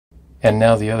And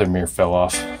now the other mirror fell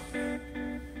off.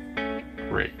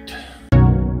 Great.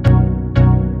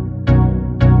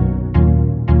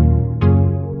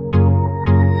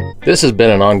 This has been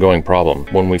an ongoing problem.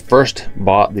 When we first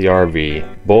bought the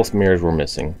RV, both mirrors were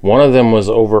missing. One of them was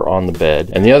over on the bed,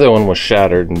 and the other one was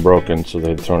shattered and broken, so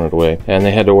they'd thrown it away. And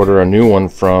they had to order a new one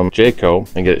from Jayco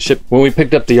and get it shipped. When we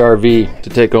picked up the RV to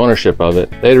take ownership of it,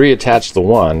 they reattached the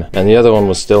one, and the other one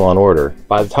was still on order.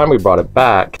 By the time we brought it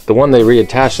back, the one they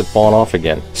reattached had fallen off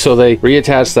again. So they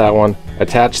reattached that one,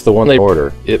 attached the one they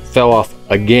ordered. It fell off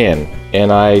again,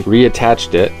 and I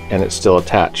reattached it, and it's still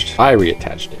attached. I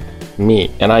reattached it.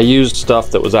 Me, and I used stuff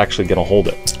that was actually going to hold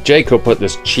it. Jayco put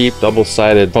this cheap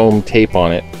double-sided foam tape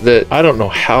on it that I don't know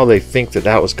how they think that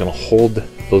that was going to hold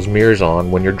those mirrors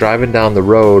on when you're driving down the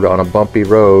road on a bumpy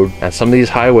road, and some of these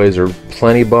highways are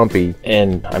plenty bumpy.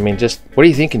 And I mean, just what are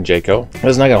you thinking, Jayco?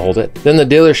 It's not gonna hold it. Then the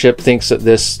dealership thinks that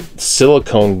this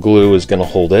silicone glue is gonna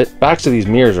hold it. Backs of these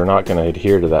mirrors are not gonna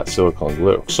adhere to that silicone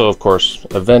glue. So of course,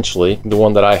 eventually, the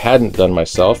one that I hadn't done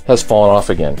myself has fallen off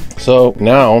again. So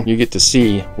now you get to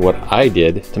see what I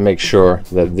did to make sure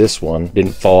that this one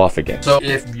didn't fall off again. So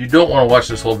if you don't want to watch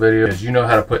this whole video, because you know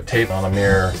how to put tape on a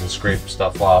mirror and scrape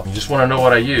stuff off, you just want to know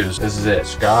what I use, this is it.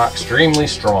 It's got extremely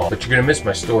strong, but you're gonna miss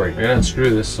my story. I'm gonna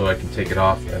unscrew this so I can take it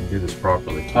off and do this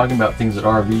properly. Talking about things that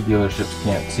RV dealerships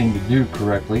can't seem to do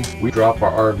correctly, we dropped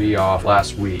our RV off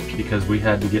last week because we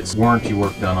had to get some warranty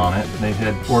work done on it. They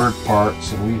had ordered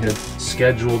parts and we had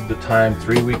scheduled the time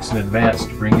 3 weeks in advance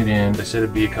to bring it in. They said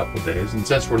it'd be a couple days, and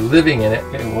since we're living in it,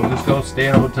 we'll just go stay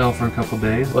in a hotel for a couple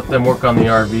days, let them work on the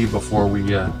RV before we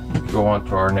go on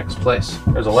to our next place.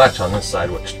 There's a latch on this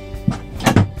side which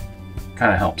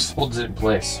kind of helps, holds it in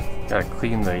place. Gotta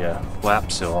clean the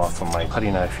lap seal off of my putty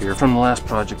knife here from the last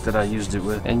project that I used it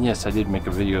with. And yes, I did make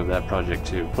a video of that project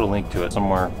too. Put a link to it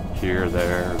somewhere here,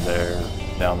 there,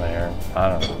 down there.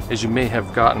 I don't know. As you may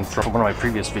have gotten from one of my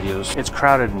previous videos, it's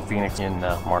crowded in Phoenix in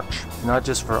March. Not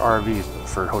just for RVs, but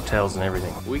for hotels and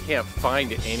everything. We can't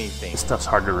find anything. This stuff's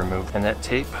hard to remove, and that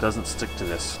tape doesn't stick to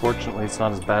this. Fortunately, it's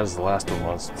not as bad as the last one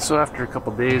was. So after a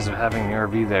couple days of having the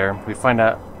RV there, we find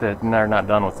out that they're not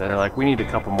done with it. They're like, we need a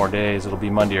couple more days. It'll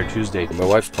be Monday or Tuesday. My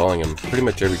wife's calling him pretty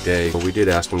much every day, but we did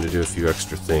ask him to do a few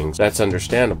extra things. That's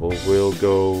understandable. We'll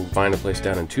go find a place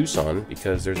down in Tucson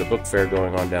because there's a book fair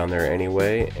going on down there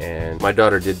anyway, and my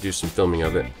daughter did do some filming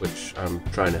of it, which I'm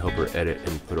trying to help her edit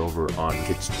and put over on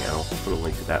Kids Channel. I'll put a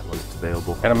link to that when it's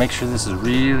available. Gotta make sure this is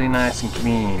really nice and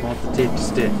clean. Want the tape to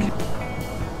stick.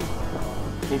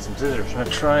 Need some scissors. I'm gonna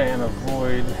try and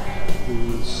avoid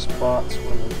these spots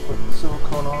when they put the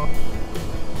silicone on.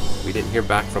 We didn't hear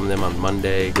back from them on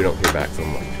Monday. We don't hear back from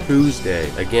them on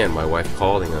Tuesday. Again, my wife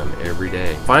calling them every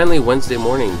day. Finally, Wednesday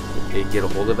morning, they get a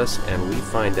hold of us and we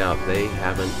find out they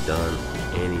haven't done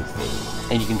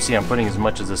anything. And you can see I'm putting as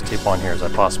much of this tape on here as I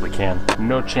possibly can.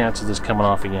 No chance of this coming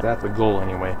off again. That's the goal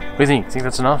anyway. What do you think? Think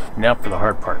that's enough? Now for the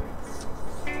hard part.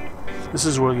 This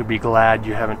is where you'll be glad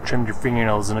you haven't trimmed your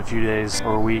fingernails in a few days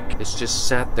or a week. It's just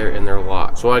sat there in their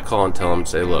lock. So I call and tell them,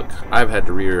 say, look, I've had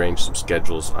to rearrange some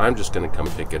schedules. I'm just gonna come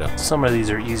pick it up. Some of these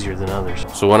are easier than others.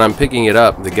 So when I'm picking it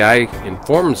up, the guy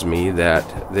informs me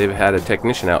that they've had a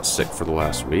technician out sick for the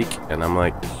last week. And I'm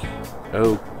like,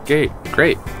 okay,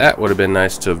 great. That would have been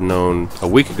nice to have known a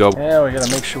week ago. Yeah, we gotta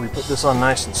make sure we put this on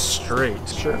nice and straight.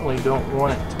 Certainly don't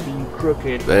want it to be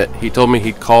crooked. But he told me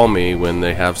he'd call me when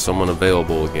they have someone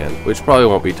available again, which probably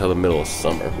won't be till the middle of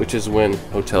summer, which is when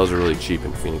hotels are really cheap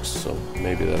in Phoenix, so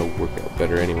maybe that'll work out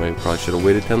better anyway. Probably should have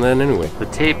waited till then anyway. The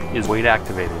tape is weight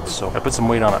activated, so I put some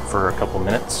weight on it for a couple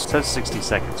minutes. It says 60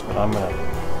 seconds, but I'm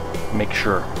gonna make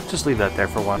sure. Just leave that there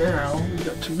for a while. Now we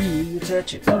got to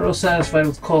reattach it. Not real satisfied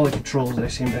with quality controls I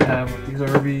seem to have with these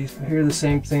RVs. I hear the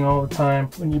same thing all the time.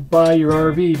 When you buy your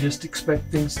RV, just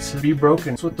expect things to be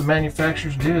broken. That's what the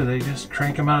manufacturers do. They just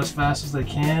crank them out as fast as they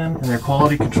can, and their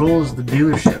quality control is the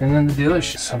dealership. And then the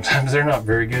dealership, sometimes they're not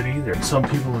very good either. Some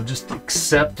people have just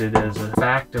accepted as a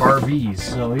fact of RVs.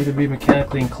 So either be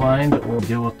mechanically inclined or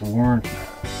deal with the warranty.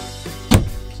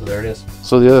 So there it is.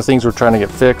 So the other things we're trying to get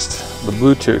fixed, the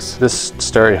Bluetooth. This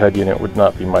stereo head unit would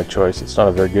not be my choice. It's not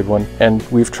a very good one. And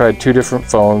we've tried two different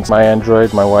phones, my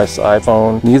Android, my wife's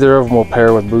iPhone. Neither of them will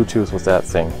pair with Bluetooth with that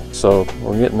thing. So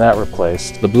we're getting that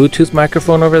replaced. The Bluetooth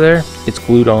microphone over there, it's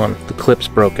glued on. The clip's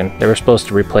broken. They were supposed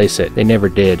to replace it. They never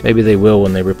did. Maybe they will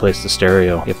when they replace the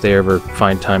stereo, if they ever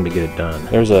find time to get it done.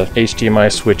 There's a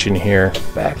HDMI switch in here,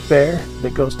 back there,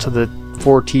 that goes to the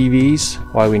 4 TVs.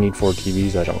 Why we need 4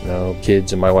 TVs, I don't know.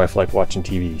 Kids and my wife like watching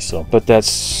TV, so. But that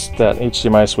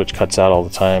HDMI switch cuts out all the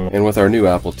time. And with our new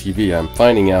Apple TV, I'm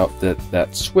finding out that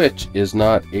that switch is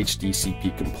not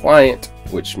HDCP compliant,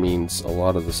 which means a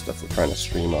lot of the stuff we're trying to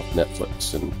stream off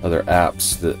Netflix and other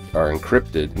apps that are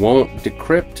encrypted won't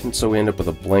decrypt, and so we end up with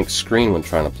a blank screen when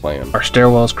trying to play them. Our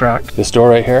stairwell's cracked. This door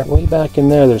right here, way back in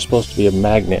there, there's supposed to be a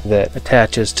magnet that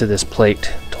attaches to this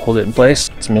plate to hold it in place.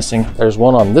 It's missing. There's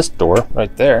one on this door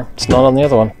right there. It's not on the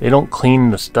other one. They don't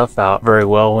clean the stuff out very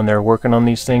well when they're working on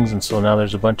these things, and so now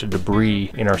there's a bunch of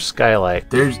debris in our skylight.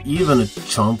 There's even a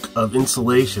chunk of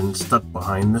insulation stuck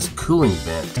behind this cooling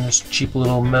vent. And this cheap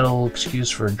little metal excuse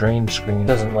for a drain screen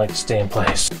doesn't like to stay in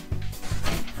place.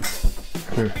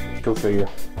 Go figure.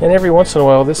 And every once in a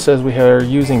while this says we are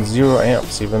using 0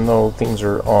 amps even though things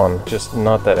are on. Just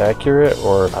not that accurate,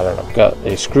 or I don't know. Got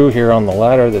a screw here on the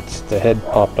ladder that's the head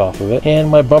popped off of it. And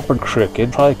my bumper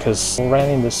crooked, probably because I ran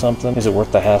into something. Is it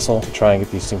worth the hassle to try and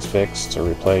get these things fixed or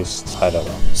replaced? I don't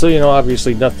know. So, you know,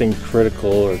 obviously nothing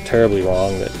critical or terribly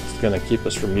wrong that's going to keep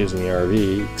us from using the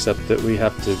RV, except that we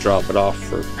have to drop it off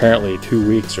for apparently 2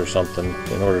 weeks or something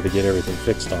in order to get everything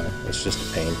fixed on it. It's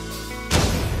just a pain.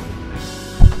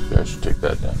 I should take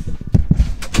that down.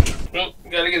 Oh,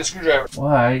 gotta get a screwdriver.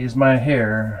 Why is my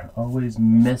hair always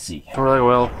messy? Really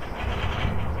well.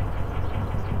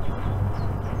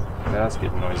 That's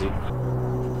getting noisy.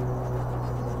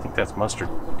 I think that's mustard.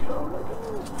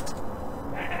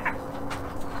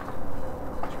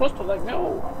 It's supposed to let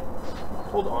go.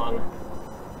 Hold on.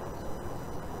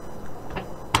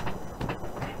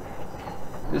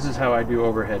 This is how I do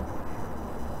overhead,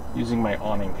 using my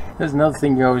awning. There's another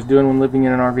thing you're always doing when living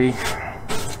in an RV.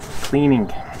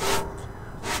 Cleaning.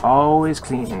 Always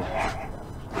cleaning.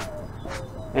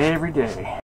 Every day.